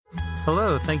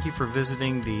Hello, thank you for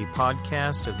visiting the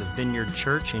podcast of the Vineyard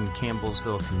Church in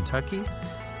Campbellsville, Kentucky.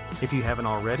 If you haven't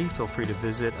already, feel free to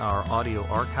visit our audio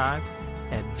archive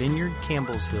at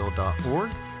vineyardcampbellsville.org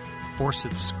or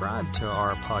subscribe to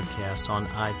our podcast on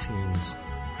iTunes.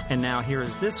 And now here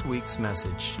is this week's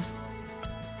message.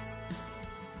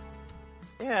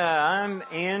 Yeah, I'm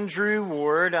Andrew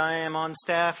Ward. I am on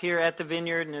staff here at the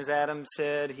Vineyard, and as Adam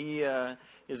said, he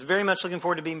is very much looking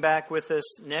forward to being back with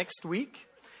us next week.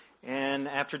 And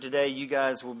after today, you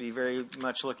guys will be very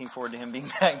much looking forward to him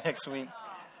being back next week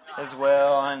as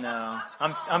well. I know.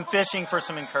 I'm fishing for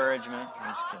some encouragement. I'm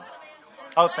just kidding.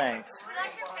 Oh, thanks.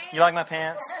 You like my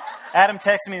pants? Adam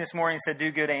texted me this morning and said,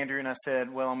 "Do good, Andrew." And I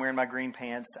said, "Well, I'm wearing my green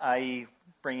pants, i.e.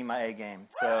 bringing my A game."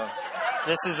 So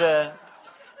this is a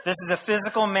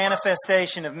physical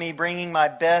manifestation of me bringing my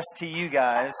best to you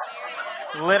guys.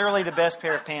 Literally the best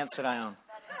pair of pants that I own.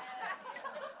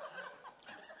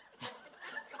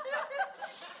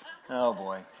 Oh,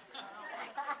 boy.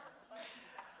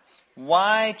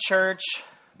 Why church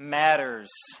matters,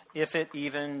 if it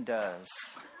even does.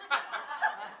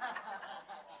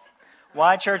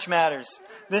 Why church matters.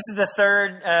 This is the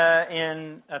third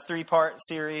in a three-part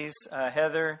series.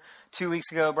 Heather, 2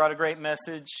 weeks ago, brought a great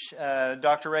message.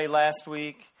 Dr. Ray last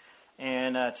week.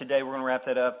 And today we're going to wrap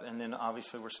that up. And then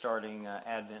obviously we're starting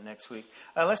Advent next week.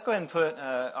 Let's go ahead and put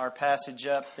our passage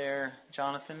up there,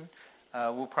 Jonathan.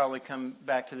 We'll probably come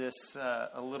back to this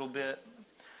a little bit.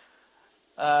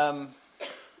 All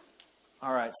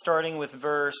right, starting with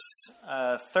verse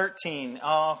 13.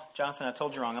 Oh, Jonathan, I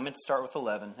told you wrong. I meant to start with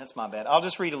 11. That's my bad. I'll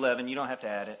just read 11. You don't have to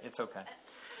add it. It's okay.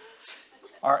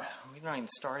 All right, we've not even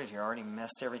started here. I already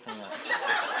messed everything up.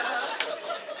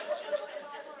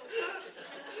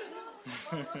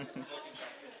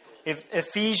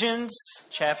 Ephesians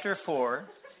chapter 4.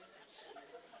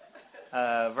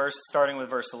 Starting with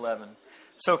verse 11.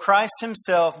 So Christ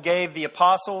himself gave the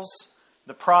apostles,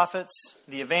 the prophets,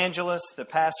 the evangelists, the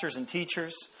pastors and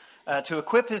teachers to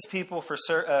equip his people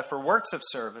for works of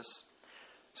service,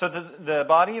 so that the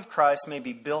body of Christ may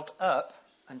be built up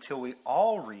until we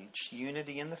all reach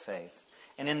unity in the faith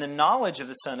and in the knowledge of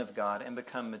the Son of God and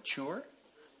become mature,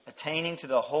 attaining to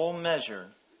the whole measure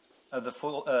of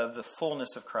the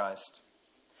fullness of Christ.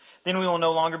 Then we will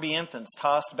no longer be infants,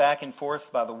 tossed back and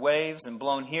forth by the waves and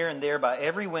blown here and there by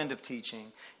every wind of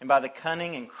teaching and by the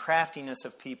cunning and craftiness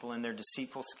of people in their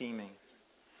deceitful scheming.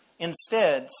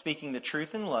 Instead, speaking the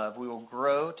truth in love, we will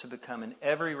grow to become in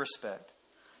every respect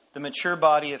the mature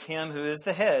body of him who is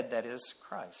the head, that is,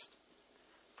 Christ.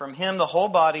 From him the whole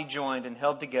body, joined and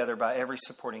held together by every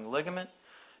supporting ligament,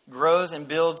 grows and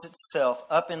builds itself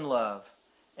up in love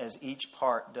as each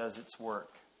part does its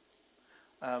work.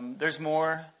 There's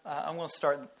more. I'm going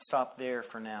to stop there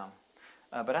for now.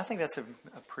 But I think that's a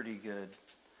pretty good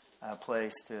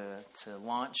place to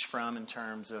launch from in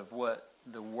terms of what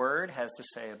the Word has to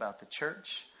say about the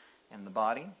church and the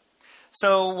body.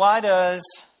 So why does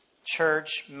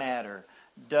church matter?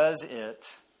 Does it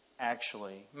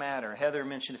actually matter? Heather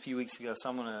mentioned a few weeks ago, so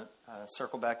I'm going to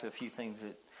circle back to a few things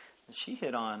that she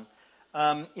hit on.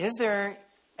 Is there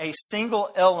a single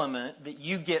element that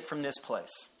you get from this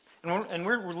place? And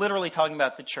we're literally talking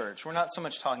about the church. We're not so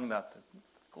much talking about the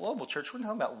global church. We're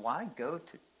talking about why go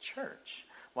to church?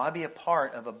 Why be a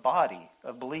part of a body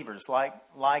of believers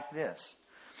like this?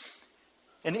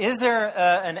 And is there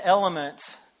an element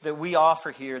that we offer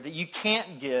here that you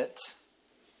can't get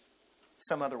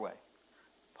some other way?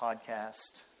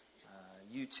 Podcast,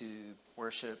 YouTube,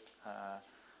 worship,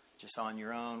 just on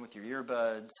your own with your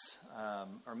earbuds,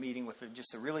 or meeting with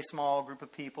just a really small group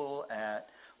of people at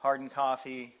Hardin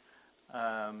Coffee.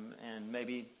 And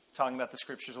maybe talking about the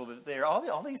scriptures a little bit there.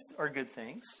 All these are good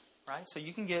things, right? So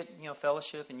you can get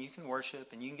fellowship, and you can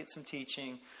worship, and you can get some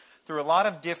teaching through a lot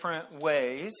of different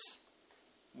ways.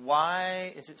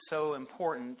 Why is it so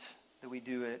important that we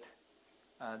do it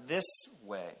this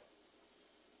way?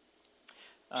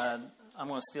 I'm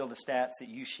going to steal the stats that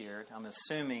you shared. I'm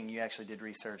assuming you actually did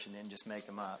research and didn't just make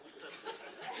them up.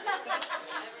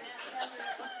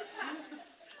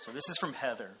 So this is from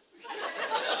Heather.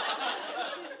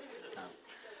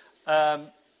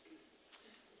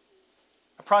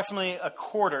 Approximately a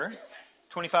quarter,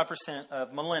 25%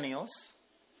 of millennials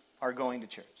are going to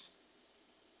church.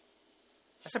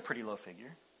 That's a pretty low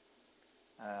figure.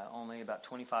 Only about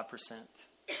 25%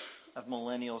 of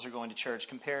millennials are going to church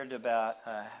compared to about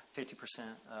 50%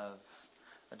 of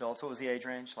adults. What was the age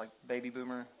range? Like baby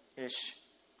boomer-ish?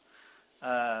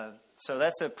 So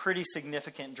that's a pretty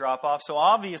significant drop-off. So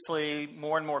obviously,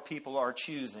 more and more people are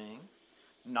choosing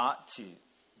not to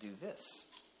do this,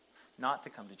 not to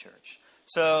come to church.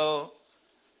 So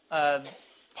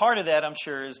Part of that, I'm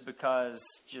sure, is because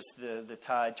just the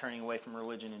tide turning away from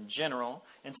religion in general.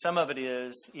 And some of it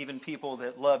is even people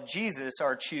that love Jesus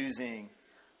are choosing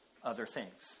other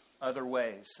things, other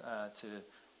ways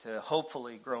to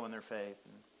hopefully grow in their faith.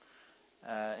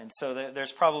 And so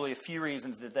there's probably a few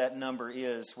reasons that number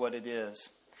is what it is.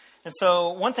 And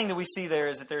so one thing that we see there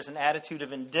is that there's an attitude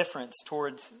of indifference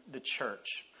towards the church.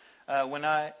 When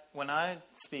I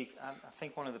speak, I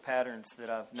think one of the patterns that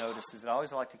I've noticed is that I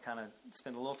always like to kind of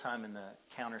spend a little time in the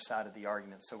counter side of the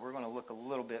argument. So we're going to look a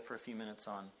little bit for a few minutes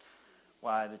on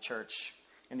why the church,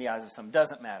 in the eyes of some,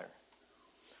 doesn't matter.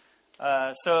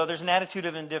 So there's an attitude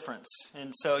of indifference.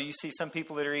 And so you see some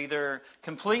people that are either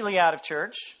completely out of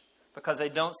church because they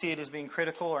don't see it as being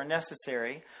critical or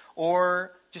necessary,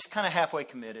 or just kind of halfway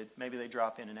committed. Maybe they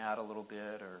drop in and out a little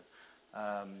bit, or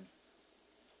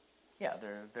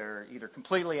they're either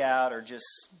completely out or just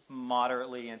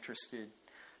moderately interested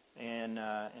in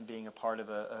being a part of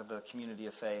a community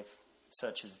of faith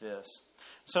such as this.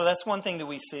 So that's one thing that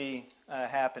we see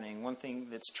happening. One thing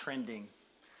that's trending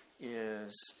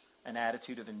is an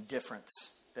attitude of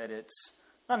indifference, that it's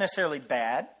not necessarily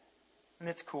bad, and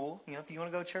it's cool. You know, if you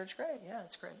want to go to church, great. Yeah,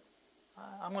 it's great.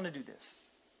 I'm going to do this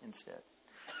instead.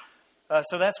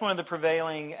 So that's one of the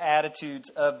prevailing attitudes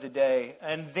of the day.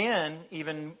 And then,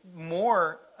 even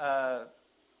more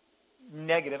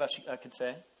negative, I could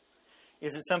say,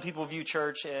 is that some people view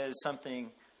church as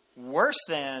something worse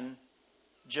than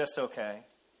just okay,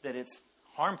 that it's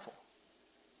harmful.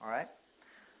 All right?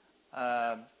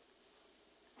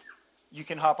 You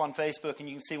can hop on Facebook and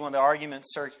you can see one of the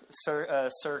arguments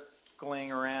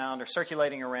circulating around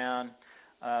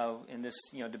in this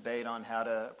debate on how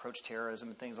to approach terrorism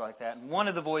and things like that. And one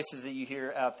of the voices that you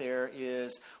hear out there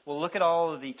is, well, look at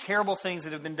all of the terrible things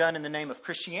that have been done in the name of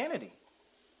Christianity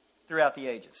throughout the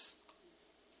ages.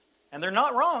 And they're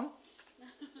not wrong.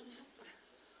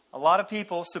 A lot of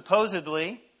people,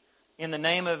 supposedly, in the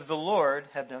name of the Lord,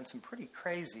 have done some pretty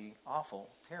crazy, awful,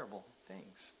 terrible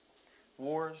things.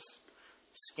 Wars,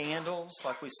 scandals,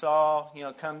 like we saw,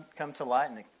 come to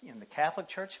light in the Catholic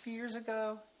Church a few years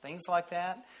ago. Things like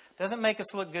that. Doesn't make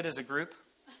us look good as a group.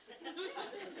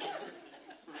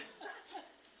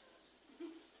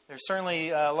 There's certainly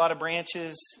a lot of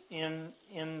branches in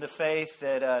the faith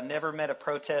that never met a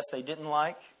protest they didn't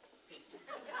like.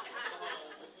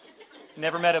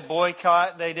 Never met a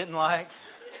boycott they didn't like.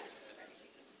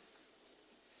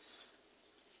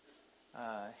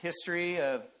 History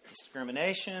of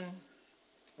discrimination,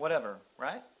 whatever,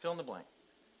 right? Fill in the blank.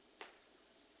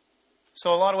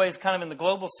 So a lot of ways, kind of in the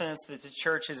global sense, that the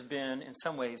church has been, in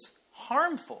some ways,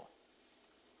 harmful.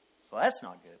 Well, that's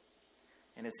not good.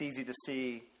 And it's easy to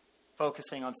see,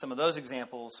 focusing on some of those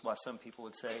examples, why some people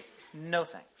would say, no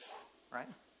thanks, right?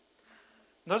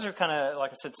 Those are kind of,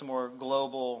 like I said, some more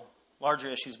global, larger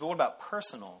issues. But what about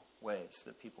personal ways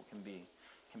that people can be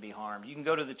harmed? You can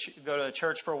go to a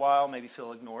church for a while, maybe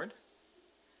feel ignored.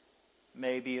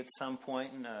 Maybe at some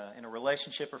point in a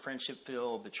relationship or friendship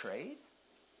feel betrayed.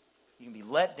 You can be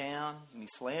let down, you can be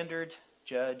slandered,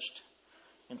 judged.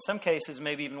 In some cases,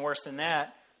 maybe even worse than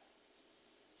that,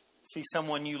 see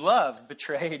someone you love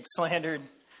betrayed, slandered.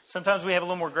 Sometimes we have a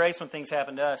little more grace when things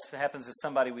happen to us. If it happens to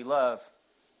somebody we love,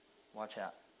 watch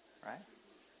out, right?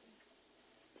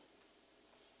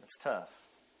 That's tough.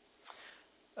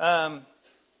 Let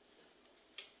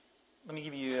me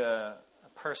give you a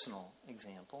personal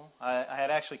example. I had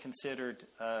actually considered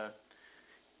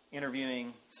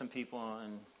interviewing some people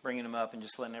and bringing them up and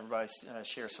just letting everybody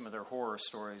share some of their horror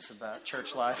stories about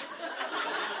church life.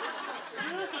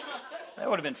 That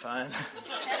would have been fun.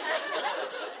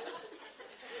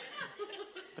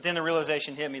 But then the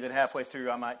realization hit me that halfway through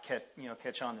I might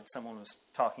catch on that someone was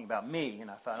talking about me,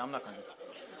 and I thought, I'm not going to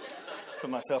put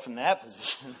myself in that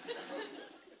position.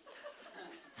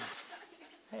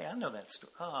 Hey, I know that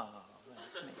story. Oh,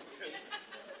 that's me.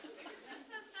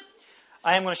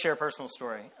 I am going to share a personal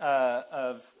story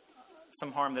of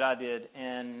some harm that I did.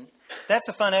 And that's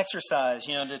a fun exercise,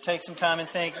 to take some time and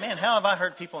think, man, how have I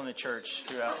hurt people in the church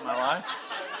throughout my life?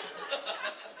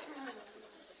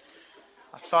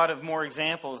 I thought of more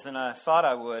examples than I thought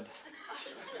I would.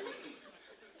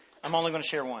 I'm only going to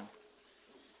share one.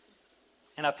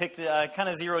 And I kind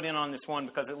of zeroed in on this one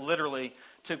because it literally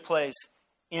took place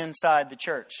inside the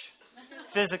church,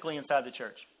 physically inside the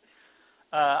church.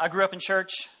 I grew up in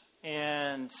church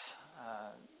and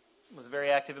was very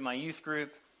active in my youth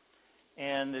group.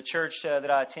 And the church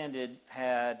that I attended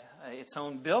had its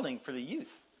own building for the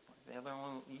youth. They had their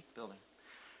own youth building,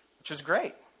 which was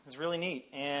great. It was really neat.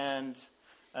 And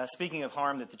speaking of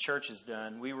harm that the church has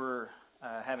done, we were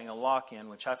having a lock-in,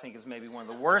 which I think is maybe one of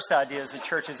the worst ideas the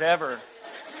church has ever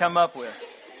come up with.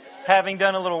 having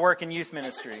done a little work in youth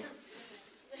ministry.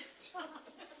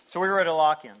 So we were at a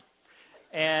lock-in.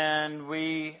 And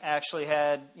we actually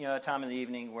had, a time in the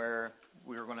evening where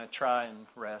we were going to try and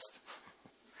rest.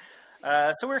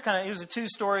 So we were it was a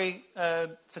 2-story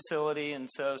facility, and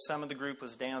so some of the group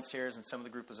was downstairs and some of the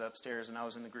group was upstairs, and I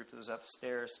was in the group that was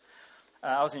upstairs.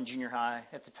 I was in junior high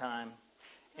at the time.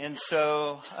 And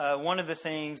so one of the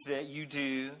things that you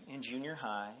do in junior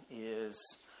high is,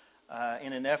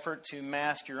 in an effort to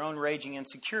mask your own raging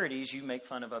insecurities, you make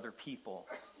fun of other people.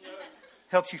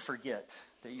 Helps you forget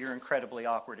that you're incredibly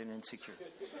awkward and insecure.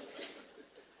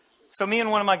 So me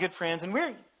and one of my good friends, and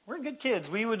we're good kids.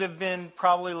 We would have been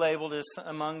probably labeled as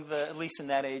among the, at least in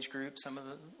that age group, some of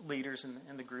the leaders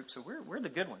in the group. So we're the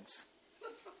good ones.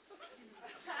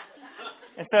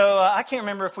 And so I can't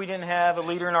remember if we didn't have a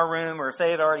leader in our room or if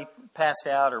they had already passed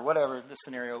out or whatever the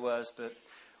scenario was. But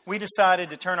we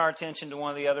decided to turn our attention to one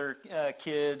of the other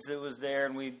kids that was there,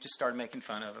 and we just started making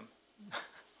fun of him.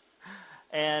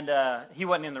 And he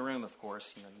wasn't in the room, of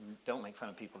course. You don't make fun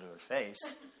of people to their face.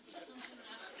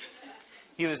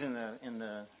 He was in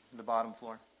the bottom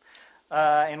floor.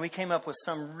 And we came up with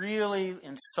some really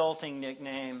insulting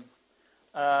nickname,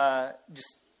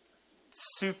 just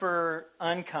super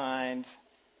unkind,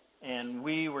 and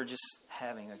we were just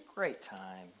having a great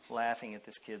time laughing at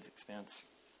this kid's expense.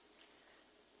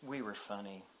 We were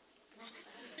funny.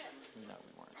 No,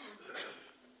 we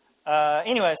weren't.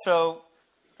 Anyway, so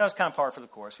that was kind of par for the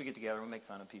course. We get together, we make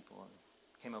fun of people, and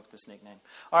came up with this nickname.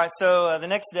 All right, so the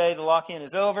next day, the lock-in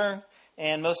is over,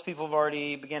 and most people have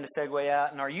already begun to segue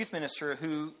out. And our youth minister,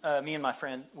 who me and my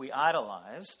friend, we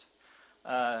idolized,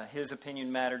 his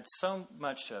opinion mattered so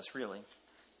much to us, really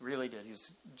did. He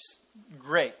was just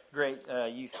great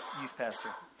youth pastor.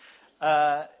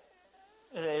 At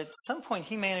some point,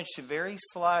 he managed to very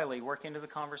slyly work into the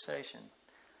conversation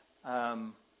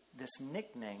this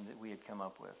nickname that we had come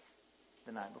up with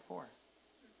the night before.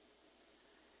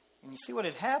 And you see, what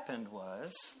had happened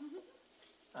was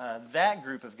that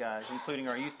group of guys, including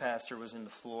our youth pastor, was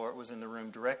in the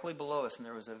room directly below us, and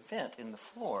there was a vent in the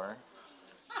floor.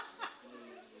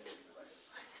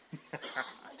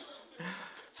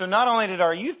 So not only did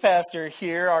our youth pastor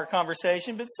hear our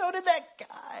conversation, but so did that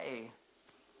guy.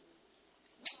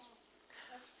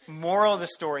 Moral of the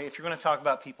story, if you're going to talk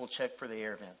about people, check for the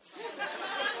air vents.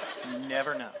 You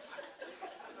never know.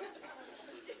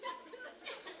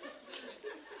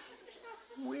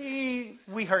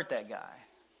 We hurt that guy.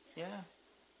 Yeah.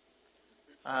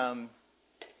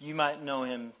 You might know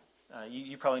him.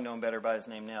 You probably know him better by his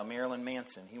name now, Marilyn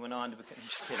Manson. He went on to become...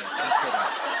 Just kidding. I'm kidding.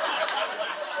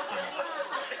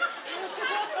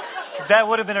 That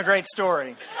would have been a great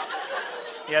story.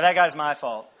 Yeah, that guy's my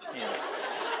fault. Yeah.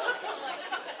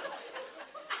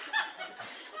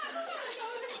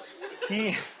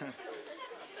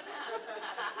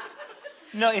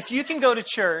 No, if you can go to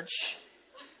church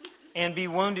and be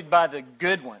wounded by the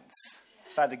good ones,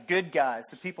 by the good guys,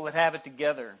 the people that have it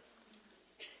together,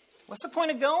 what's the point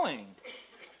of going?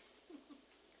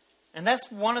 And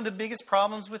that's one of the biggest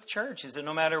problems with church, is that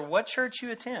no matter what church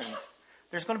you attend,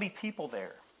 there's going to be people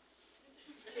there.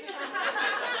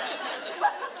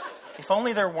 If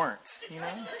only there weren't,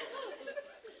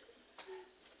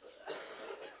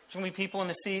 There's going to be people in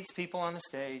the seats, people on the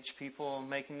stage, people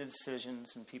making the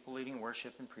decisions, and people leading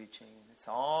worship and preaching. It's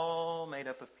all made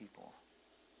up of people.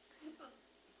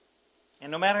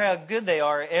 And no matter how good they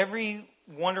are, every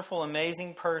wonderful,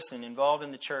 amazing person involved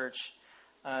in the church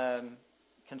can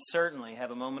certainly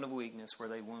have a moment of weakness where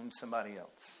they wound somebody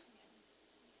else.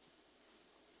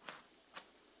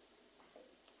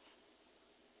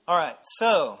 All right,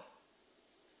 so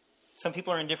some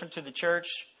people are indifferent to the church.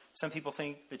 Some people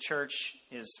think the church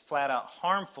is flat out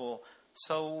harmful,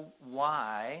 so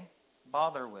why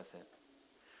bother with it?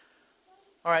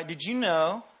 All right, did you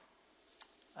know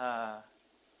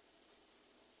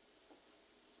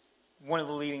one of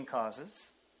the leading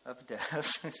causes of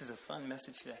death? This is a fun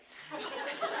message today.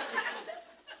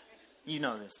 You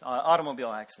know this.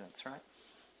 Automobile accidents, right?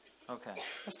 Okay,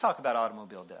 let's talk about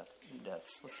automobile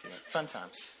deaths. Let's do it. Fun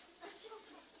times.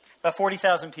 About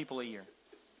 40,000 people a year.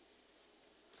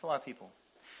 It's a lot of people.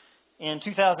 In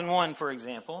 2001, for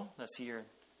example, that's the year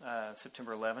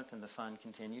September 11th, and the fun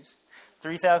continues.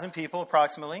 3,000 people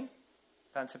approximately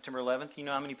died on September 11th. You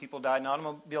know how many people died in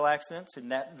automobile accidents in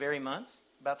that very month?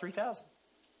 About 3,000.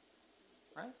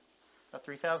 Right? About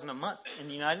 3,000 a month in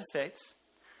the United States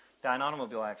die in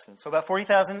automobile accidents. So about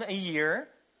 40,000 a year.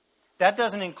 That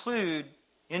doesn't include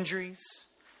injuries.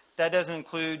 That doesn't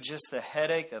include just the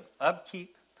headache of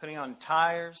upkeep, putting on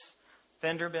tires,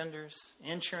 fender benders,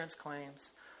 insurance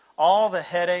claims, all the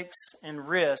headaches and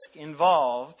risk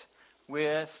involved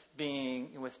with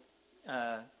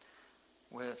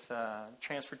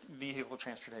vehicle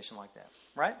transportation like that,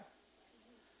 right?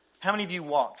 How many of you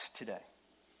walked today?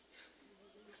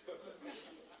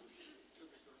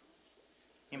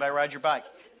 Anybody ride your bike?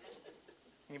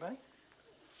 Anybody?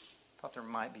 Thought there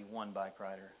might be one bike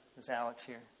rider. Is Alex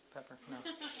here? Pepper? No.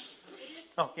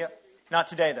 Oh, yep. Not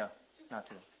today, though. Not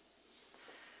today.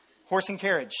 Horse and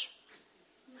carriage.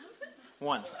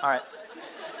 One. All right.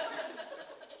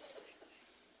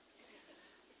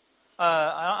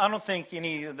 I don't think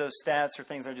any of those stats or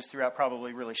things I just threw out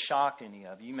probably really shocked any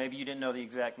of you. Maybe you didn't know the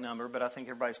exact number, but I think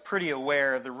everybody's pretty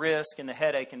aware of the risk and the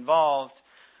headache involved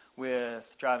with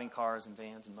driving cars and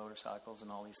vans and motorcycles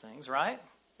and all these things, right?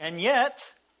 And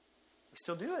yet, we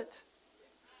still do it.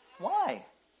 Why?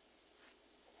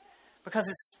 Because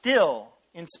it's still,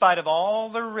 in spite of all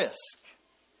the risk,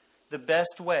 the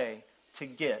best way to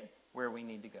get where we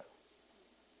need to go.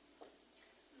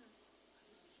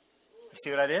 You see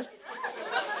what I did?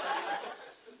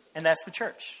 And that's the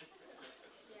church.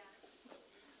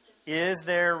 Is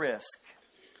there risk?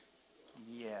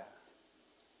 Yeah.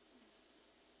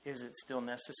 Is it still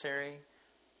necessary?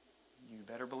 You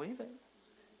better believe it.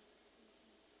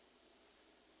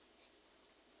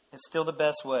 It's still the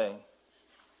best way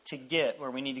to get where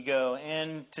we need to go.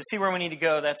 And to see where we need to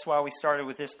go, that's why we started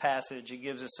with this passage. It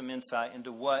gives us some insight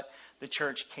into what the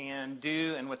church can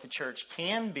do and what the church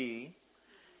can be.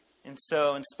 And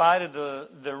so, in spite of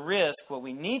the risk, what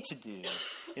we need to do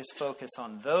is focus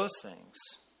on those things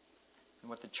and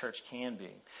what the church can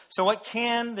be. So what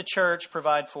can the church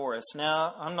provide for us?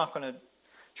 Now, I'm not going to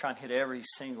try and hit every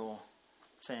single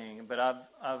thing, but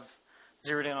I've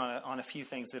zeroed in on a few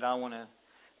things that I want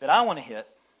to hit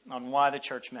on why the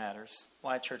church matters,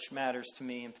 why church matters to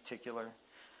me in particular.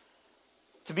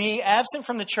 To be absent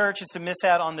from the church is to miss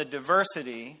out on the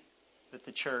diversity that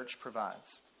the church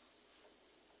provides.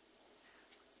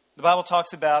 The Bible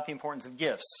talks about the importance of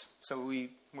gifts. So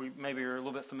we maybe are a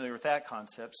little bit familiar with that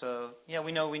concept. So, yeah,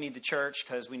 we know we need the church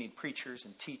because we need preachers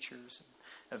and teachers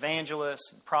and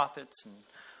evangelists and prophets and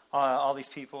all these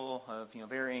people of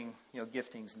varying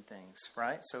giftings and things,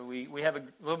 right? So we have a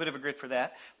little bit of a grid for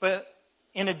that. But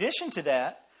in addition to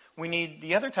that, we need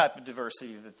the other type of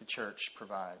diversity that the church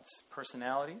provides.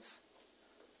 Personalities,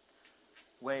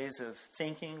 ways of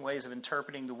thinking, ways of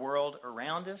interpreting the world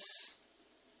around us.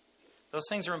 Those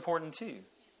things are important too.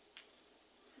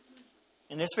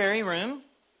 In this very room,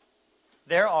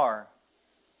 there are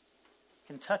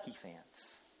Kentucky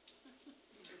fans,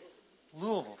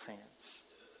 Louisville fans.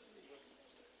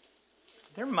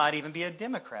 There might even be a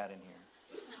Democrat in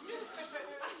here.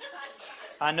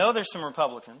 I know there's some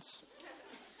Republicans.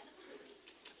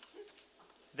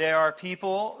 There are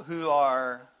people who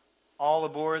are all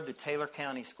aboard the Taylor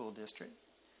County School District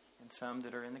and some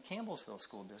that are in the Campbellsville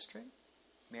School District.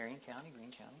 Marion County,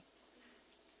 Greene County,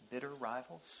 bitter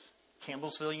rivals,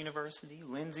 Campbellsville University,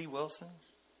 Lindsey Wilson.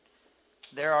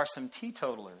 There are some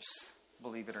teetotalers,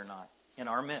 believe it or not, in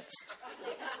our midst.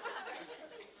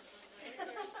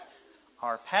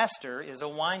 Our pastor is a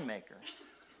winemaker.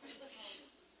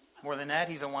 More than that,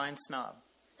 he's a wine snob.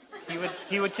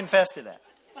 He would confess to that.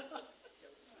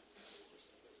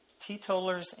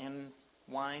 Teetotalers and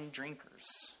wine drinkers.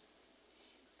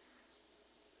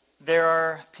 There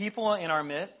are people in our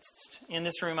midst, in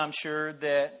this room, I'm sure,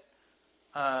 that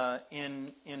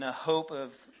in a hope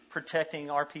of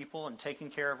protecting our people and taking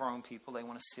care of our own people, they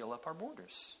want to seal up our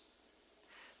borders.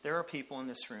 There are people in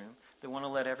this room that want to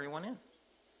let everyone in.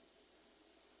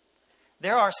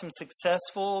 There are some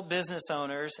successful business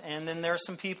owners, and then there are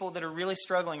some people that are really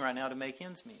struggling right now to make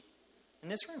ends meet in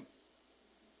this room.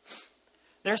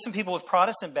 There are some people with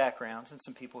Protestant backgrounds and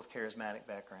some people with charismatic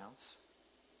backgrounds.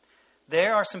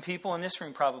 There are some people in this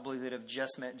room probably that have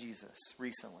just met Jesus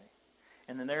recently.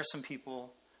 And then there are some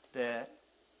people that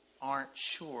aren't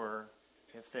sure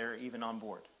if they're even on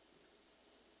board.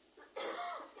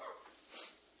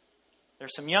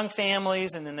 There's some young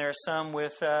families, and then there are some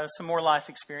with some more life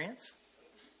experience.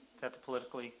 Is that the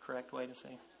politically correct way to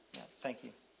say? Yeah, thank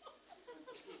you.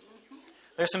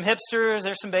 There's some hipsters,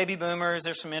 there's some baby boomers,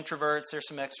 there's some introverts, there's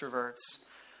some extroverts.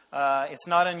 It's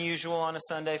not unusual on a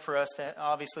Sunday for us to,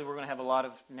 obviously we're going to have a lot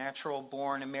of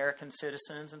natural-born American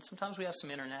citizens, and sometimes we have some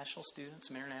international students,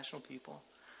 some international people,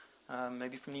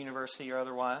 maybe from the university or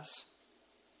otherwise.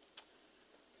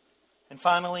 And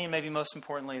finally, and maybe most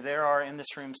importantly, there are in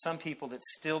this room some people that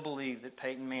still believe that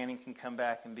Peyton Manning can come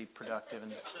back and be productive.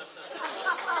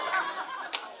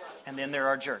 And then there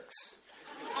are jerks.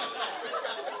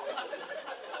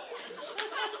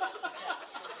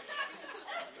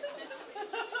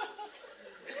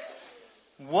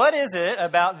 What is it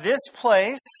about this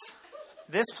place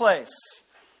this place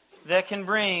that can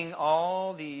bring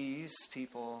all these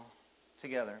people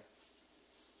together.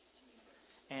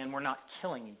 And we're not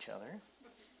killing each other.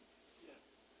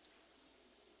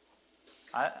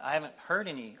 I haven't heard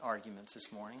any arguments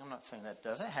this morning. I'm not saying that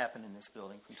doesn't happen in this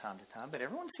building from time to time, but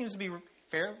everyone seems to be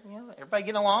fair. Everybody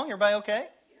getting along? Everybody okay?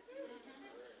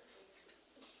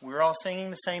 We were all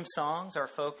singing the same songs. Our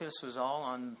focus was all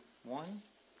on one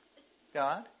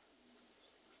God.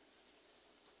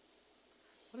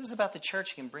 What is it about the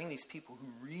church can bring these people who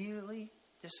really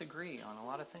disagree on a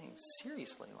lot of things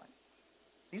seriously?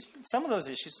 Like some of those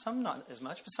issues, some not as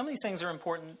much, but some of these things are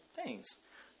important things.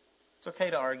 It's okay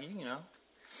to argue,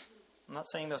 I'm not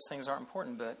saying those things aren't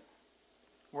important, but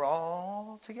we're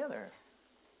all together.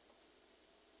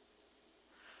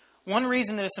 One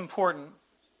reason that it's important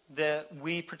that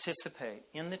we participate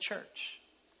in the church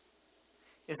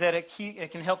is that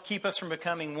it can help keep us from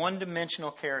becoming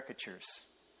one-dimensional caricatures.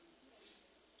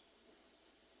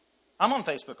 I'm on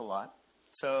Facebook a lot,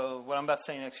 so what I'm about to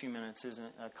say in the next few minutes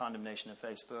isn't a condemnation of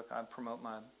Facebook. I promote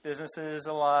my businesses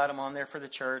a lot. I'm on there for the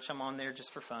church. I'm on there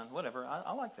just for fun. Whatever.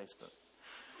 I like Facebook.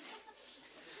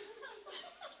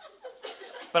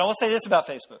 But I will say this about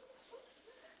Facebook.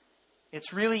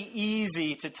 It's really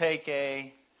easy to take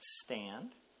a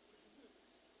stand.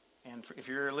 And if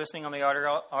you're listening on the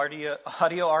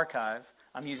audio archive,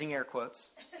 I'm using air quotes.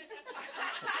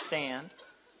 A stand.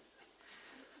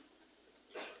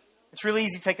 It's really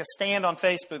easy to take a stand on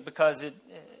Facebook because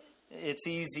it's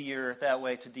easier that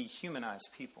way to dehumanize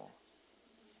people.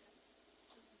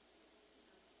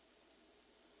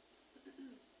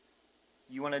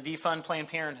 You want to defund Planned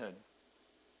Parenthood.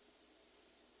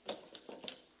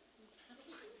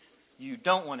 You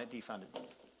don't want it defunded.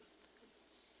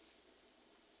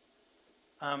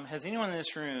 Has anyone in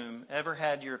this room ever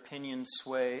had your opinion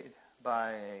swayed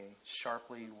by a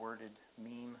sharply worded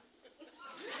meme?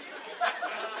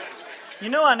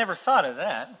 I never thought of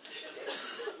that.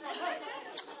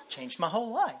 Changed my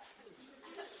whole life.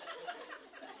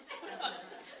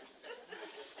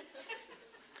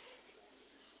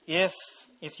 If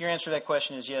your answer to that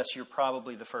question is yes, you're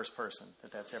probably the first person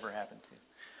that's ever happened to.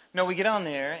 No, we get on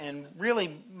there, and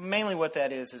really, mainly what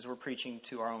that is we're preaching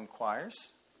to our own choirs.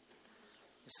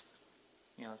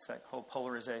 It's that whole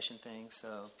polarization thing.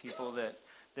 So people that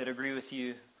agree with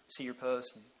you see your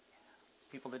post, and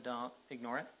people that don't,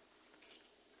 ignore it.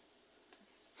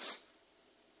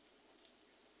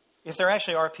 If there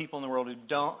actually are people in the world who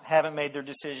haven't made their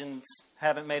decisions,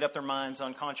 haven't made up their minds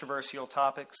on controversial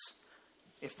topics,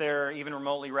 if they're even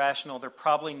remotely rational, they're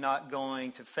probably not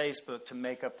going to Facebook to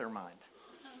make up their mind.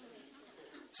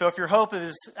 So if your hope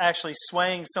is actually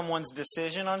swaying someone's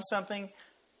decision on something,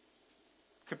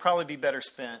 could probably be better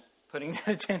spent putting that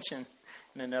attention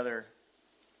in another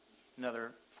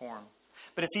form.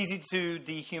 But it's easy to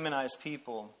dehumanize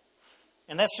people.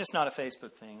 And that's just not a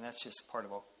Facebook thing. That's just part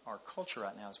of our culture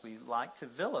right now, is we like to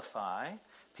vilify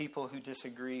people who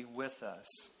disagree with us.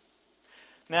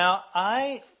 Now,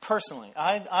 I personally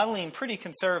lean pretty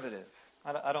conservative.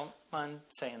 I don't mind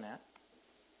saying that.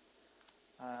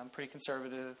 I'm a pretty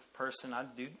conservative person. I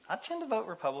tend to vote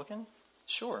Republican,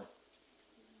 sure.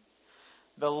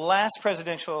 The last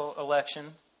presidential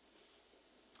election,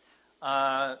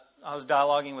 I was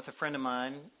dialoguing with a friend of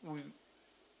mine. We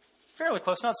fairly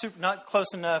close, not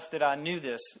close enough that I knew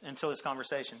this until this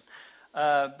conversation,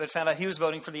 but found out he was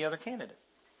voting for the other candidate.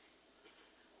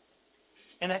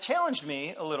 And that challenged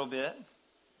me a little bit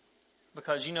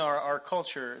because, our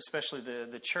culture, especially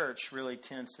the church, really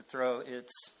tends to throw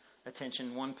its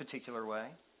attention one particular way.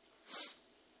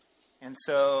 And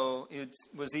so it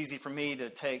was easy for me to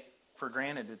take for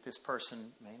granted that this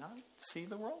person may not see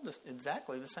the world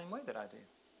exactly the same way that I do.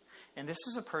 And this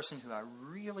is a person who I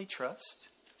really trust,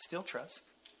 still trust.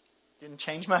 Didn't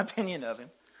change my opinion of him.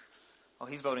 Oh,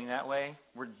 he's voting that way?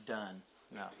 We're done.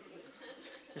 No.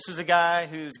 This is a guy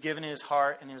who's given his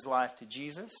heart and his life to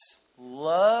Jesus,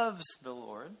 loves the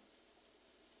Lord,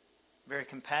 very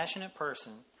compassionate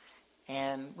person.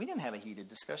 And we didn't have a heated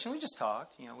discussion. We just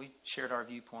talked. We shared our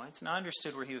viewpoints. And I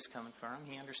understood where he was coming from.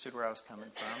 He understood where I was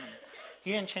coming from. And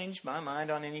he didn't change my mind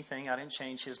on anything. I didn't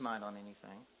change his mind on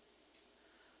anything.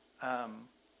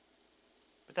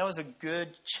 But that was a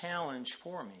good challenge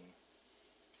for me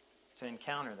to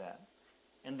encounter that.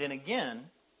 And then again,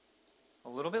 a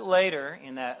little bit later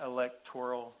in that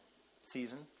electoral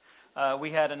season,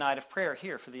 we had a night of prayer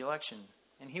here for the election.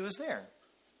 And he was there.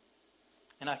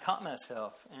 And I caught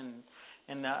myself, and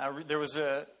there was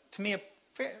to me,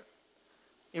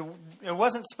 it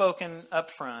wasn't spoken up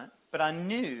front, but I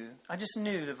just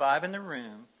knew the vibe in the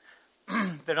room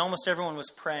that almost everyone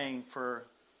was praying for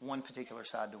one particular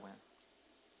side to win.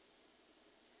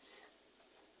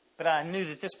 But I knew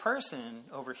that this person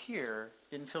over here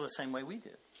didn't feel the same way we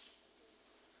did.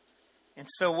 And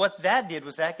so what that did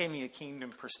was that gave me a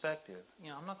kingdom perspective.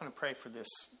 I'm not going to pray for this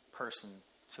person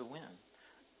to win.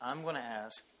 I'm going to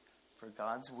ask for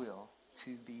God's will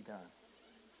to be done.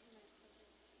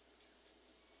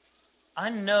 I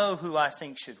know who I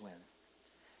think should win.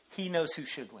 He knows who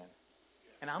should win.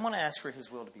 And I'm going to ask for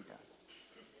his will to be done.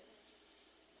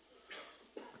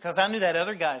 Because I knew that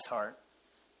other guy's heart.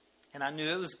 And I knew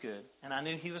it was good. And I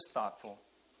knew he was thoughtful.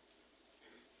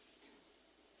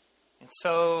 And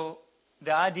so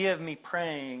the idea of me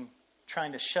praying,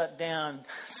 trying to shut down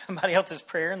somebody else's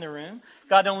prayer in the room,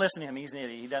 God, don't listen to him. He's an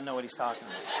idiot. He doesn't know what he's talking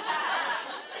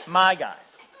about. My guy.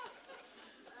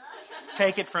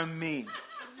 Take it from me.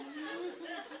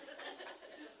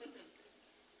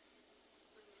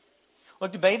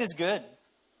 Look, debate is good.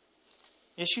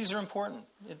 Issues are important.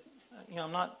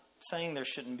 I'm not saying there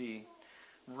shouldn't be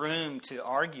room to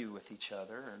argue with each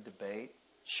other or debate.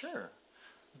 Sure.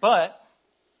 But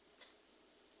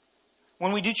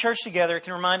when we do church together, it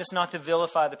can remind us not to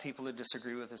vilify the people who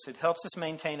disagree with us. It helps us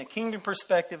maintain a kingdom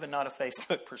perspective and not a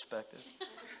Facebook perspective.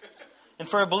 And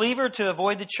for a believer to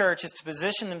avoid the church is to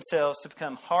position themselves to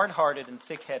become hard-hearted and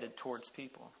thick-headed towards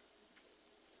people.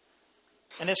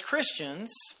 And as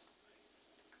Christians,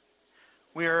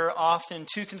 we are often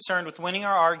too concerned with winning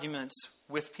our arguments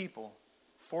with people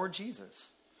for Jesus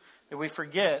that we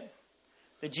forget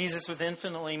that Jesus was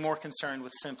infinitely more concerned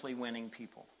with simply winning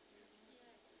people.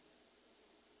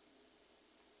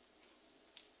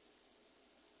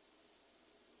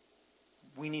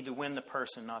 We need to win the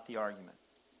person, not the argument.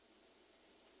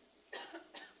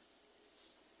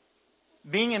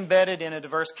 Being embedded in a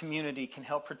diverse community can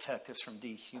help protect us from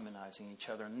dehumanizing each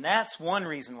other. And that's one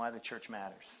reason why the church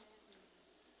matters.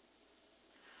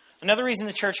 Another reason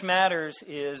the church matters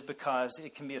is because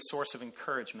it can be a source of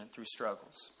encouragement through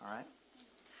struggles. All right?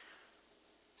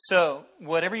 So,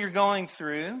 whatever you're going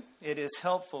through, it is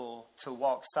helpful to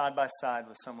walk side by side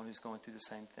with someone who's going through the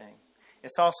same thing.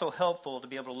 It's also helpful to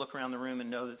be able to look around the room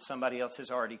and know that somebody else has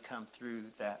already come through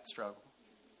that struggle.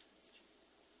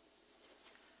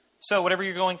 So, whatever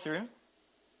you're going through,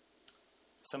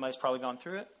 somebody's probably gone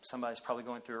through it. Somebody's probably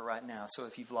going through it right now. So,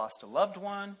 if you've lost a loved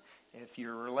one, if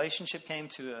your relationship came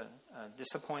to a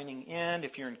disappointing end,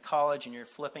 if you're in college and you're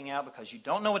flipping out because you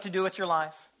don't know what to do with your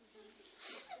life,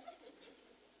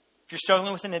 if you're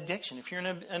struggling with an addiction, if you're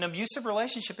in an abusive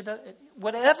relationship,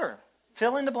 whatever,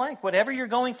 fill in the blank, whatever you're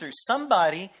going through,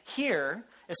 somebody here,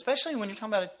 especially when you're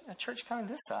talking about a church kind of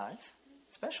this size,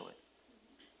 especially,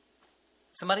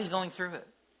 somebody's going through it.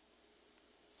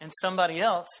 And somebody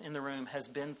else in the room has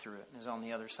been through it and is on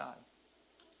the other side.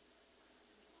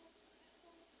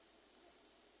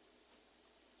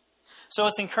 So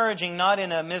it's encouraging, not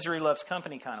in a misery loves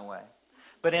company kind of way,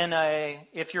 but in a,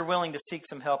 if you're willing to seek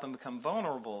some help and become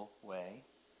vulnerable way,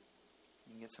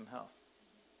 you can get some help.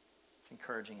 It's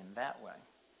encouraging in that way.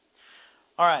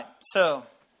 All right, so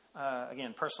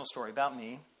again, personal story about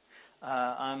me.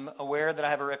 I'm aware that I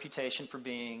have a reputation for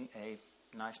being a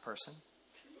nice person.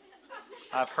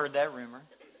 I've heard that rumor.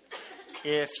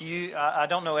 I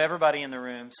don't know everybody in the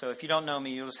room, so if you don't know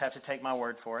me, you'll just have to take my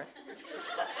word for it.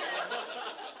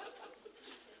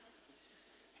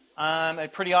 I'm a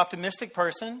pretty optimistic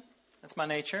person. That's my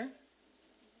nature.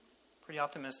 Pretty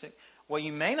optimistic. What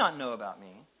you may not know about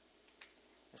me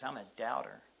is I'm a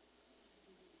doubter.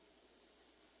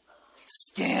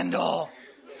 Scandal.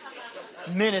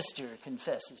 Minister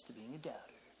confesses to being a doubter.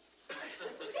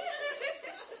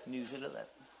 News at 11.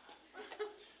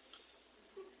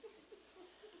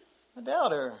 A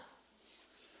doubter.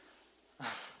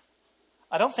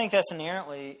 I don't think that's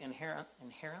inherently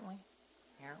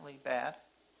bad.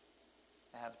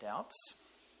 I have doubts.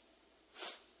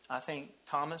 I think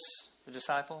Thomas, the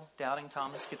disciple, doubting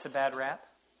Thomas, gets a bad rap.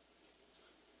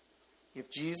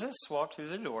 If Jesus walked through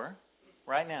the door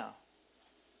right now,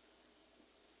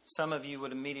 some of you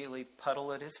would immediately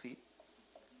puddle at his feet.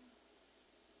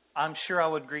 I'm sure I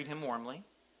would greet him warmly.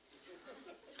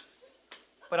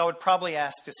 But I would probably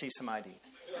ask to see some ID.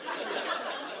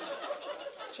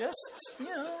 Just,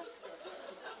 a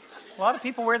lot of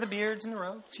people wear the beards and the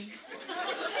robes.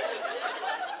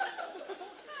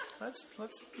 Let's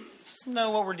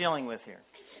know what we're dealing with here.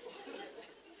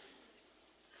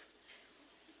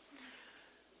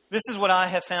 This is what I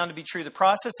have found to be true. The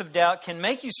process of doubt can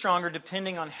make you stronger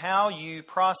depending on how you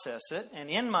process it. And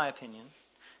in my opinion,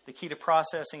 the key to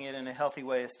processing it in a healthy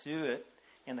way is to do it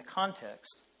in the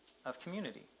context of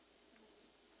community.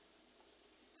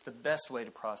 It's the best way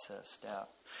to process doubt.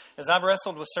 As I've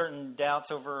wrestled with certain doubts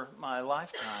over my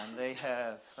lifetime, they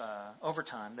have, over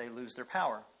time, they lose their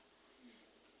power.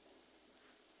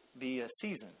 be a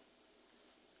season.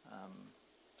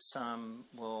 Some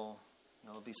will,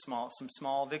 there'll be some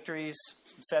small victories,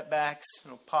 some setbacks.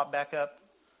 It'll pop back up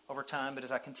over time. But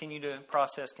as I continue to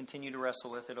process, continue to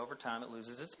wrestle with it over time, it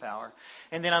loses its power.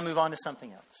 And then I move on to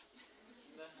something else.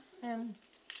 And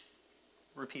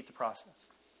repeat the process.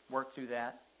 Work through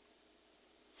that.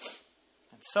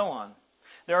 And so on.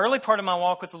 The early part of my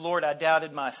walk with the Lord, I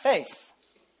doubted my faith.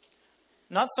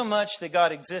 Not so much that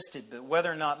God existed, but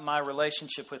whether or not my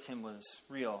relationship with Him was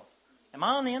real. Am I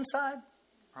on the inside?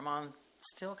 Or am I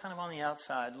still kind of on the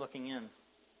outside looking in?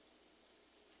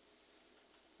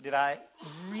 Did I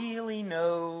really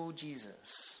know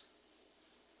Jesus?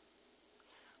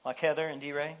 Like Heather and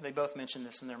D-Ray, they both mentioned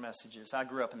this in their messages. I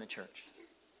grew up in the church.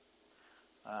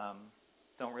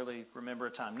 Don't really remember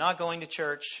a time not going to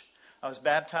church. I was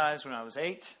baptized when I was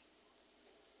 8.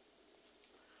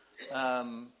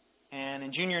 And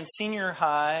in junior and senior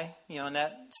high, in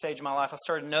that stage of my life, I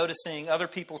started noticing other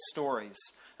people's stories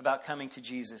about coming to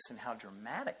Jesus and how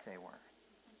dramatic they were.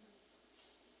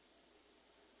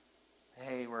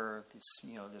 They were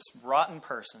this rotten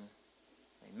person.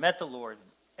 They met the Lord,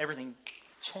 and everything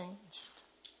changed.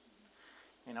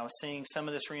 And I was seeing some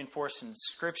of this reinforced in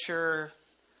Scripture,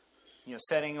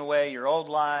 setting away your old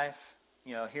life,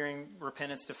 hearing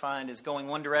repentance defined as going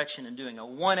one direction and doing a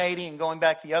 180 and going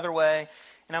back the other way.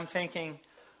 And I'm thinking,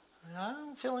 I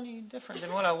don't feel any different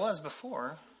than what I was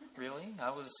before, really.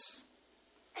 I was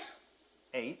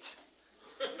 8.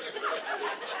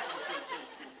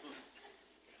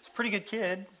 It's a pretty good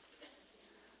kid.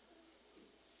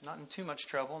 Not in too much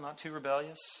trouble, not too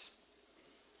rebellious.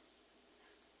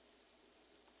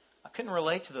 I couldn't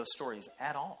relate to those stories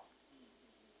at all.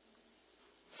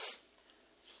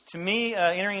 To me,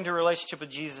 entering into a relationship with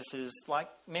Jesus is like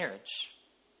marriage.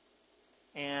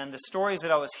 And the stories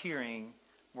that I was hearing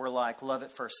were like love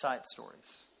at first sight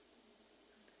stories.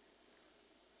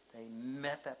 They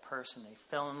met that person, they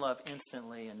fell in love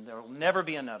instantly, and there will never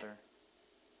be another.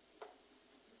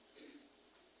 They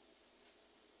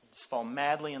just fall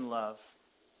madly in love.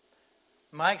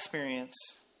 My experience,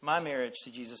 my marriage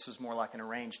to Jesus was more like an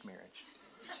arranged marriage.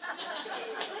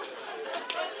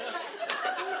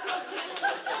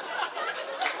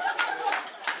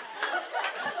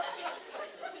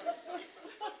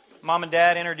 Mom and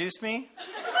Dad introduced me.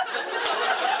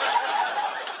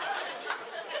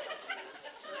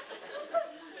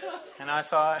 And I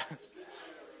thought,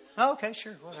 oh, okay,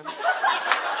 sure, whatever.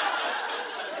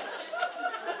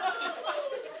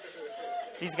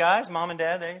 These guys, Mom and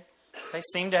Dad, they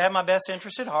seem to have my best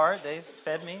interest at heart. They've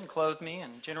fed me and clothed me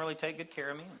and generally take good care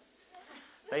of me.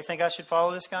 They think I should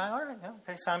follow this guy. All right,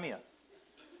 okay, sign me up.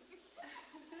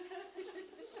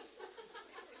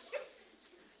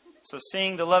 So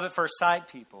seeing the love at first sight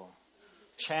people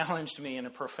challenged me in a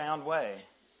profound way.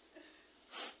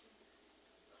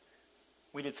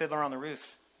 We did Fiddler on the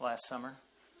Roof last summer.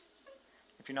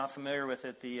 If you're not familiar with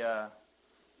it, the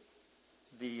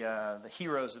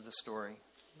heroes of the story,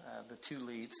 the two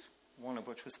leads, one of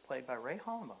which was played by Ray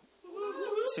Hollenbaum.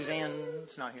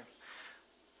 Suzanne's not here.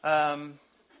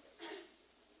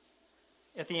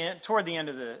 Toward the end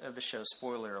of the show,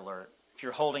 spoiler alert, if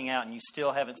you're holding out and you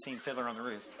still haven't seen Fiddler on the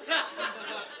Roof,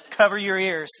 cover your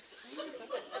ears.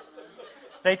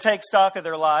 They take stock of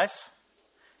their life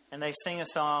and they sing a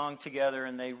song together,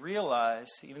 and they realize,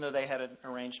 even though they had an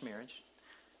arranged marriage,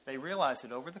 they realize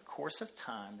that over the course of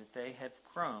time that they have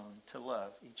grown to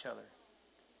love each other.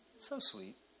 So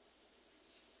sweet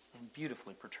and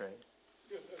beautifully portrayed.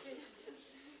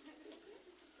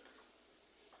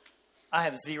 I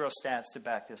have 0 stats to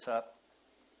back this up.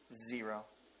 0.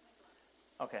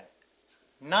 Okay.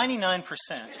 99%.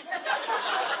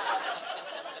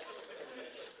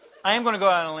 I am going to go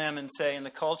out on a limb and say in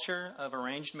the culture of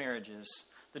arranged marriages,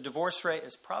 the divorce rate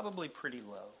is probably pretty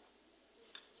low.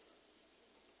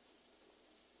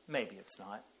 Maybe it's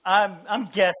not. I'm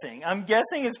guessing. I'm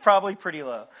guessing it's probably pretty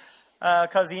low.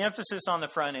 Because the emphasis on the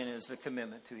front end is the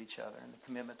commitment to each other and the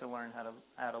commitment to learn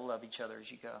how to love each other as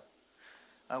you go.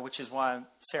 Which is why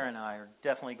Sarah and I are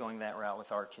definitely going that route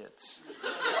with our kids.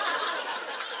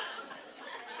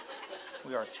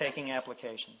 We are taking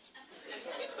applications.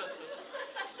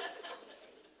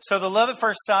 So the love at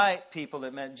first sight people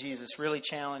that met Jesus really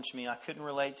challenged me. I couldn't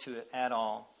relate to it at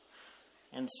all.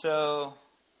 And so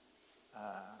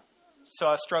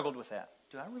I struggled with that.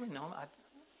 Do I really know him?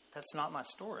 That's not my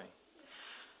story.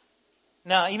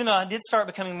 Now, even though I did start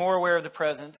becoming more aware of the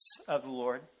presence of the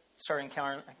Lord, started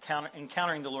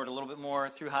encountering the Lord a little bit more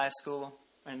through high school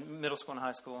and middle school and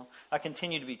high school, I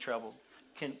continued to be troubled.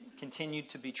 Continued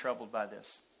to be troubled by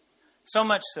this. So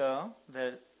much so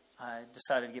that I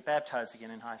decided to get baptized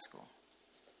again in high school.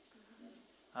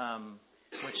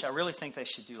 which I really think they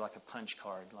should do like a punch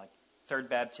card. Like third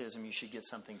baptism, you should get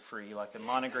something free, like a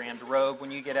monogrammed robe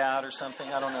when you get out or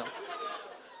something. I don't know.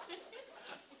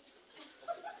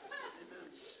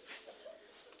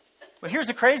 But here's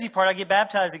the crazy part. I get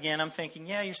baptized again. I'm thinking,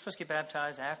 yeah, you're supposed to get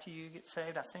baptized after you get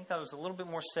saved. I think I was a little bit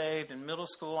more saved in middle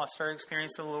school. I started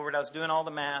experiencing the Lord. I was doing all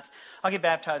the math. I'll get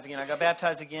baptized again. I got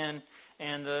baptized again,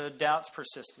 and the doubts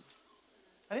persisted.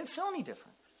 I didn't feel any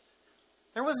different.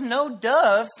 There was no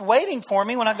dove waiting for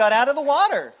me when I got out of the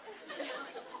water.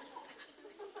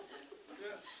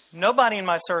 Nobody in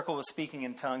my circle was speaking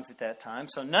in tongues at that time,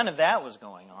 so none of that was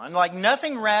going on. Like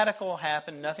nothing radical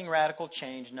happened, nothing radical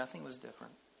changed, nothing was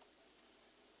different.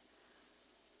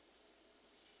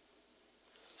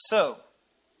 So,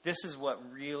 this is what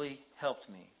really helped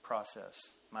me process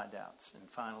my doubts and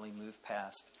finally move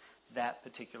past that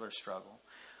particular struggle,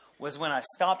 was when I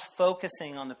stopped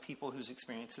focusing on the people whose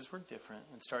experiences were different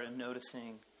and started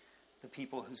noticing the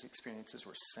people whose experiences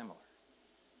were similar.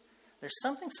 There's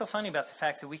something so funny about the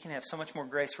fact that we can have so much more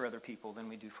grace for other people than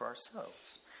we do for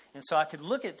ourselves. And so I could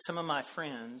look at some of my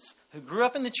friends who grew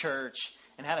up in the church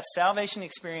and had a salvation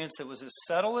experience that was as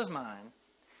subtle as mine,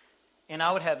 and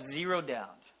I would have zero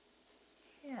doubt.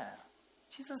 Yeah,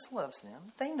 Jesus loves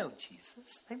them. They know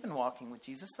Jesus. They've been walking with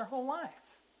Jesus their whole life.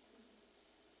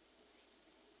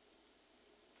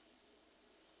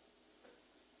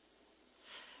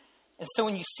 And so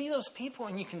when you see those people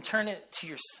and you can turn it to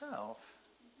yourself,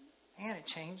 man, it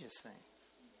changes things.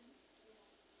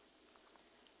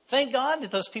 Thank God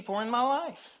that those people were in my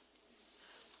life.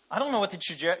 I don't know what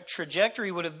the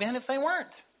trajectory would have been if they weren't.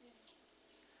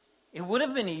 It would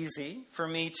have been easy for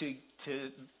me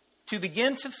to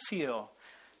begin to feel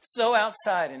so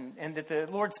outside and that the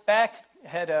Lord's back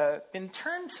had been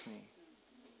turned to me.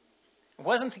 It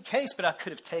wasn't the case, but I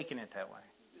could have taken it that way.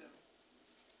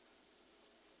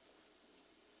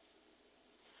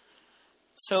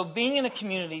 So being in a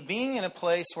community, being in a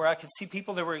place where I could see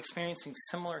people that were experiencing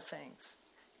similar things,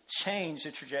 changed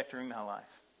the trajectory of my life.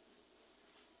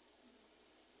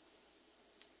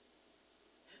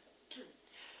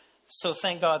 So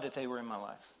thank God that they were in my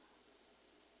life.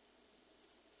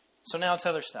 So now it's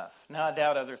other stuff. Now I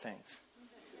doubt other things.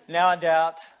 Now I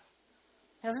doubt,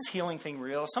 is this healing thing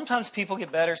real? Sometimes people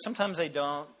get better, sometimes they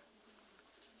don't.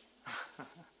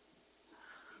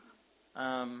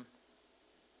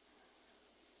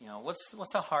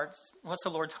 What's the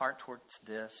Lord's heart towards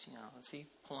this? Is he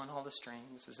pulling all the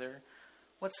strings? Is there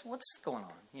what's going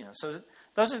on? So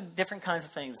those are different kinds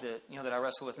of things that that I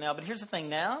wrestle with now. But here's the thing: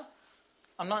 now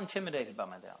I'm not intimidated by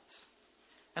my doubts,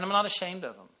 and I'm not ashamed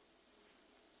of them.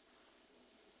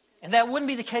 And that wouldn't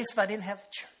be the case if I didn't have the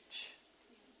church,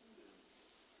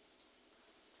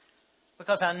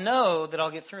 because I know that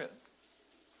I'll get through it.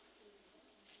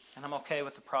 And I'm okay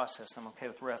with the process. I'm okay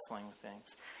with wrestling with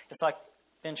things. It's like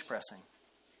bench pressing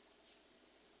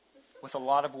with a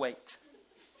lot of weight.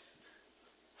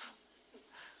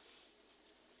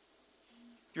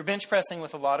 If you're bench pressing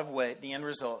with a lot of weight, the end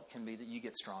result can be that you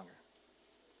get stronger.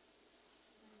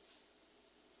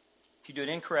 If you do it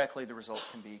incorrectly, the results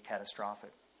can be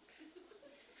catastrophic.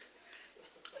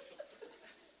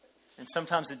 And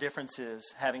sometimes the difference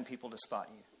is having people to spot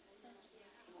you.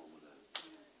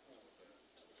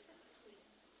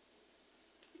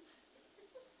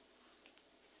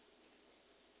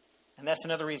 And that's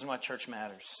another reason why church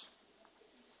matters.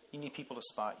 You need people to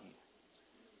spot you.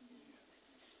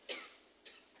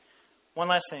 One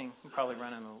last thing. I'm probably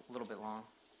running a little bit long.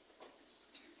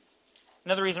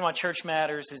 Another reason why church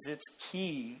matters is it's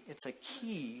key. It's a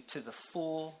key to the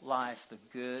full life, the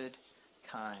good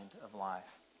kind of life.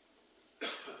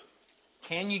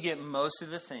 Can you get most of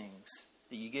the things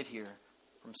that you get here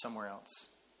from somewhere else?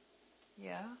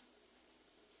 Yeah.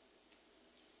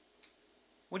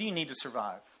 What do you need to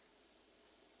survive?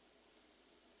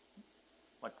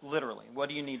 Like literally, what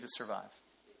do you need to survive?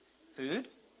 Food?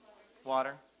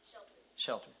 Water?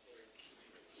 Shelter.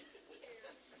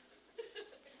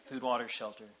 Food, water,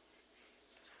 shelter.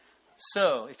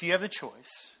 So, if you have the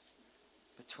choice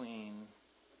between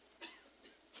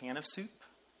a can of soup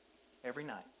every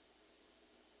night,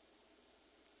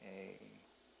 a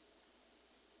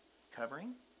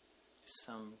covering,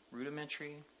 some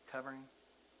rudimentary covering,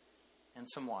 and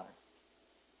some water,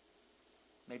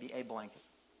 maybe a blanket,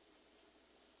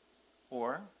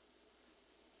 or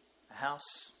a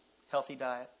house, healthy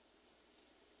diet,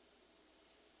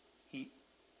 heat,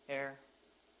 air,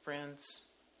 friends.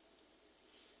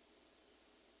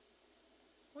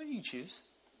 What do you choose?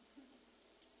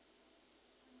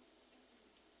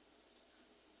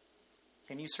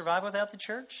 Can you survive without the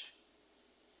church?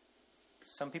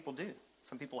 Some people do.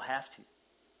 Some people have to.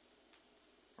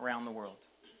 around the world.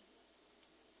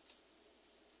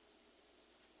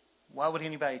 Why would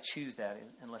anybody choose that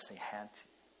unless they had to?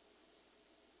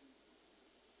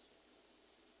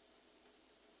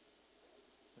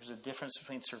 There's a difference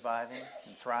between surviving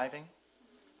and thriving.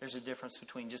 There's a difference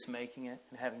between just making it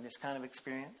and having this kind of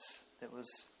experience that was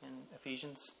in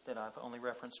Ephesians that I've only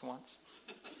referenced once.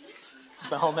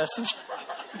 The whole message.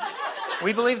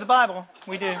 We believe the Bible.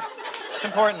 We do. It's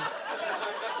important.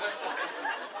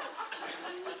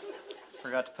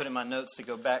 Forgot to put in my notes to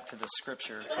go back to the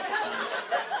scripture a couple times.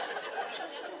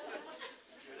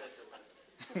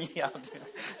 Yeah, I'll do.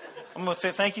 I'm going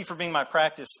to thank you for being my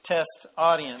practice test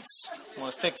audience. I'm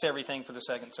going to fix everything for the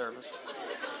second service.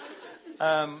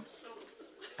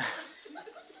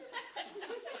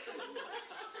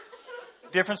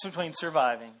 Difference between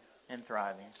surviving and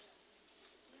thriving.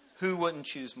 Who wouldn't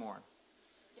choose more?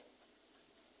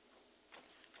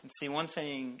 And see, one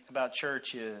thing about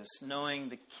church is knowing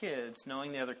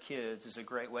the other kids is a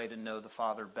great way to know the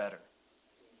Father better.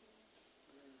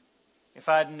 If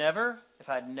I'd never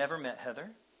met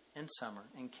Heather and Summer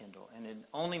and Kendall and had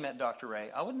only met Dr. Ray,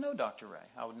 I would know Dr. Ray.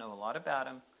 I would know a lot about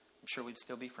him. I'm sure we'd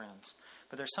still be friends.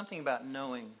 But there's something about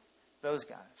knowing those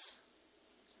guys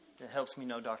that helps me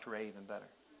know Dr. Ray even better.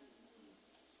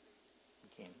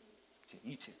 And Candy, too.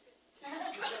 You too.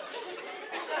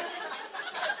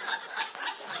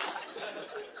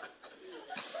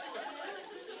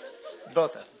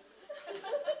 Both of them.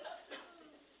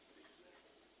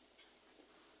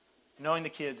 Knowing the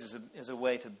kids is a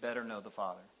way to better know the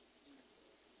Father.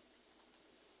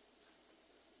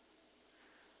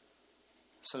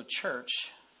 So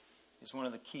church is one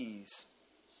of the keys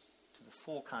to the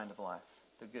full kind of life,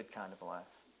 the good kind of life.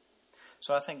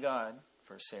 So I thank God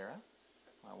for Sarah,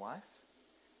 my wife,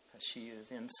 because she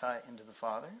is insight into the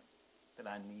Father that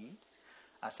I need.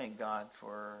 I thank God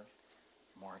for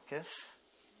Marcus.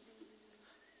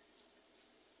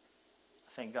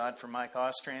 I thank God for Mike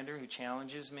Ostrander, who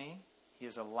challenges me. He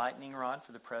is a lightning rod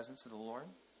for the presence of the Lord.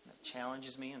 That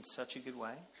challenges me in such a good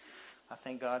way. I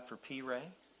thank God for P. Ray.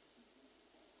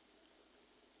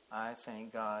 I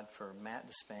thank God for Matt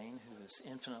Despain, who is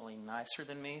infinitely nicer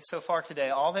than me. So far today,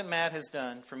 all that Matt has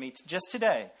done for me just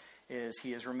today is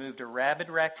he has removed a rabid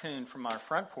raccoon from our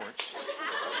front porch.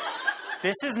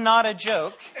 This is not a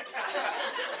joke.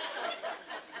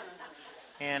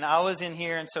 And I was in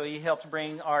here, and so he helped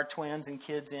bring our twins and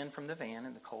kids in from the van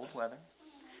in the cold weather.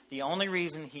 The only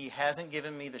reason he hasn't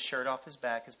given me the shirt off his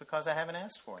back is because I haven't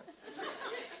asked for it.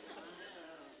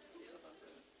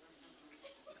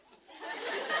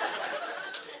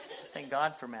 I thank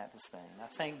God for Matt Despain. I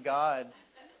thank God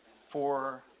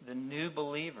for the new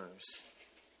believers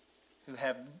who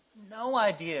have no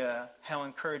idea how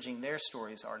encouraging their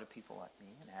stories are to people like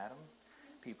me and Adam,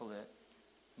 people that,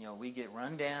 we get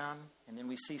run down, and then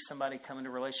we see somebody come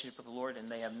into relationship with the Lord, and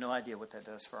they have no idea what that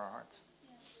does for our hearts.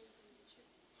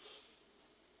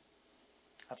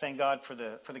 I thank God for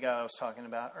the guy I was talking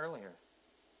about earlier,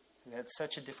 who had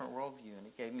such a different worldview, and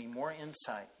it gave me more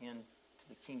insight into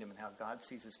the kingdom and how God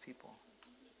sees his people.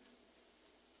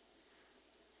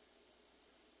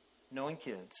 Knowing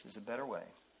kids is a better way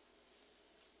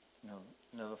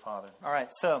to know the Father. All right,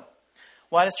 so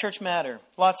why does church matter?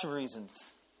 Lots of reasons.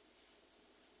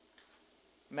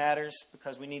 Matters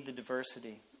because we need the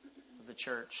diversity of the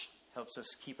church. Helps us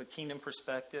keep a kingdom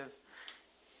perspective.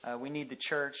 We need the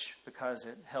church because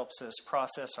it helps us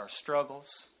process our struggles.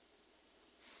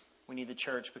 We need the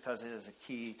church because it is a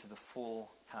key to the full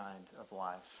kind of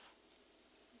life.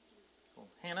 Cool.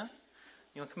 Hannah,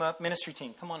 you want to come up? Ministry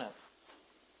team, come on up.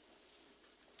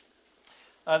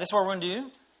 This is what we're going to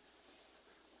do.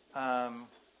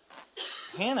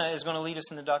 Hannah is going to lead us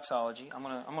in the doxology. I'm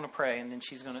going to pray, and then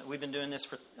she's going to. We've been doing this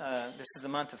for. This is the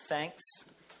month of thanks.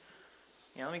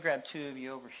 Yeah, let me grab two of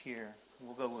you over here.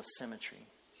 We'll go with symmetry.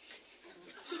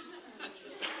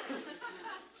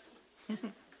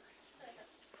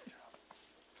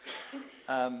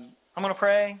 I'm going to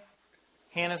pray.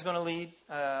 Hannah's going to lead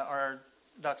our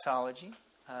doxology.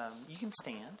 You can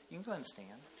stand. You can go ahead and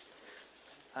stand.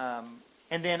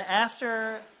 And then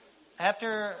after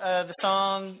the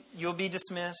song, you'll be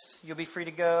dismissed. You'll be free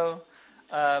to go.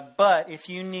 But if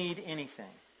you need anything,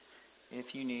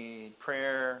 if you need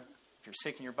prayer, if you're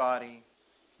sick in your body,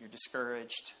 you're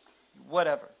discouraged,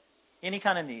 whatever, any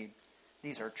kind of need,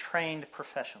 these are trained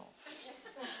professionals.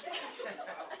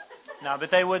 No,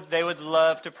 but they would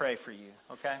love to pray for you,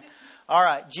 okay? All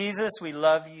right, Jesus, we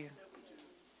love you.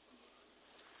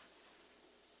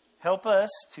 Help us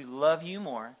to love you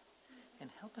more and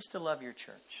help us to love your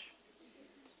church.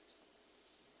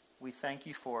 We thank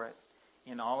you for it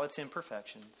in all its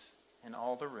imperfections and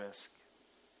all the risk.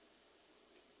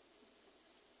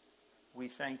 we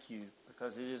thank you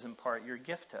because it is in part your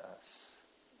gift to us.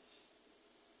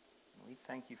 We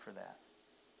thank you for that.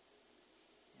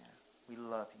 Yeah, we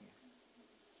love you.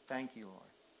 Thank you, Lord.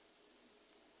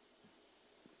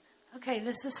 Okay,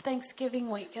 this is Thanksgiving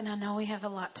week, and I know we have a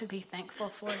lot to be thankful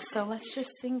for, so let's just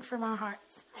sing from our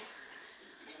hearts.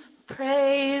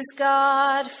 Praise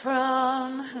God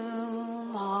from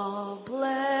whom all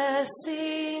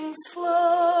blessings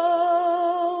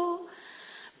flow.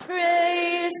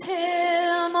 Praise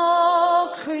Him, all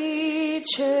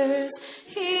creatures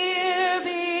here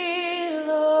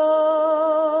below.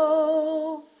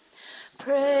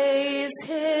 Praise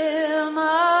Him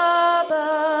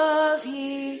above,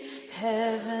 ye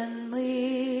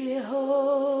heavenly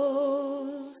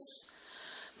hosts.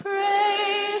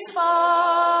 Praise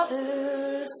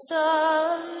Father,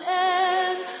 Son,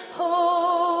 and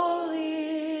Holy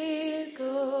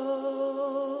Ghost.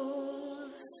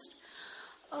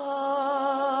 Amen.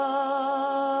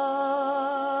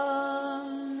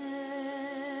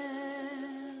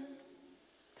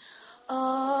 Amen.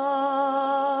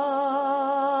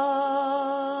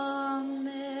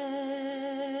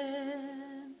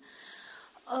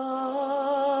 Amen.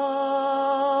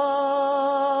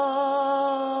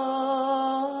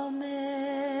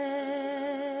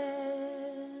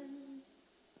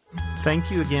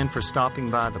 Thank you again for stopping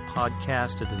by the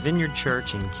podcast at the Vineyard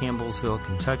Church in Campbellsville,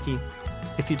 Kentucky.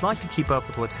 If you'd like to keep up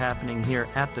with what's happening here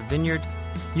at the Vineyard,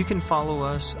 you can follow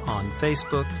us on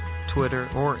Facebook, Twitter,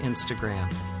 or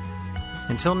Instagram.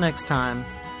 Until next time,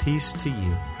 peace to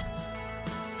you.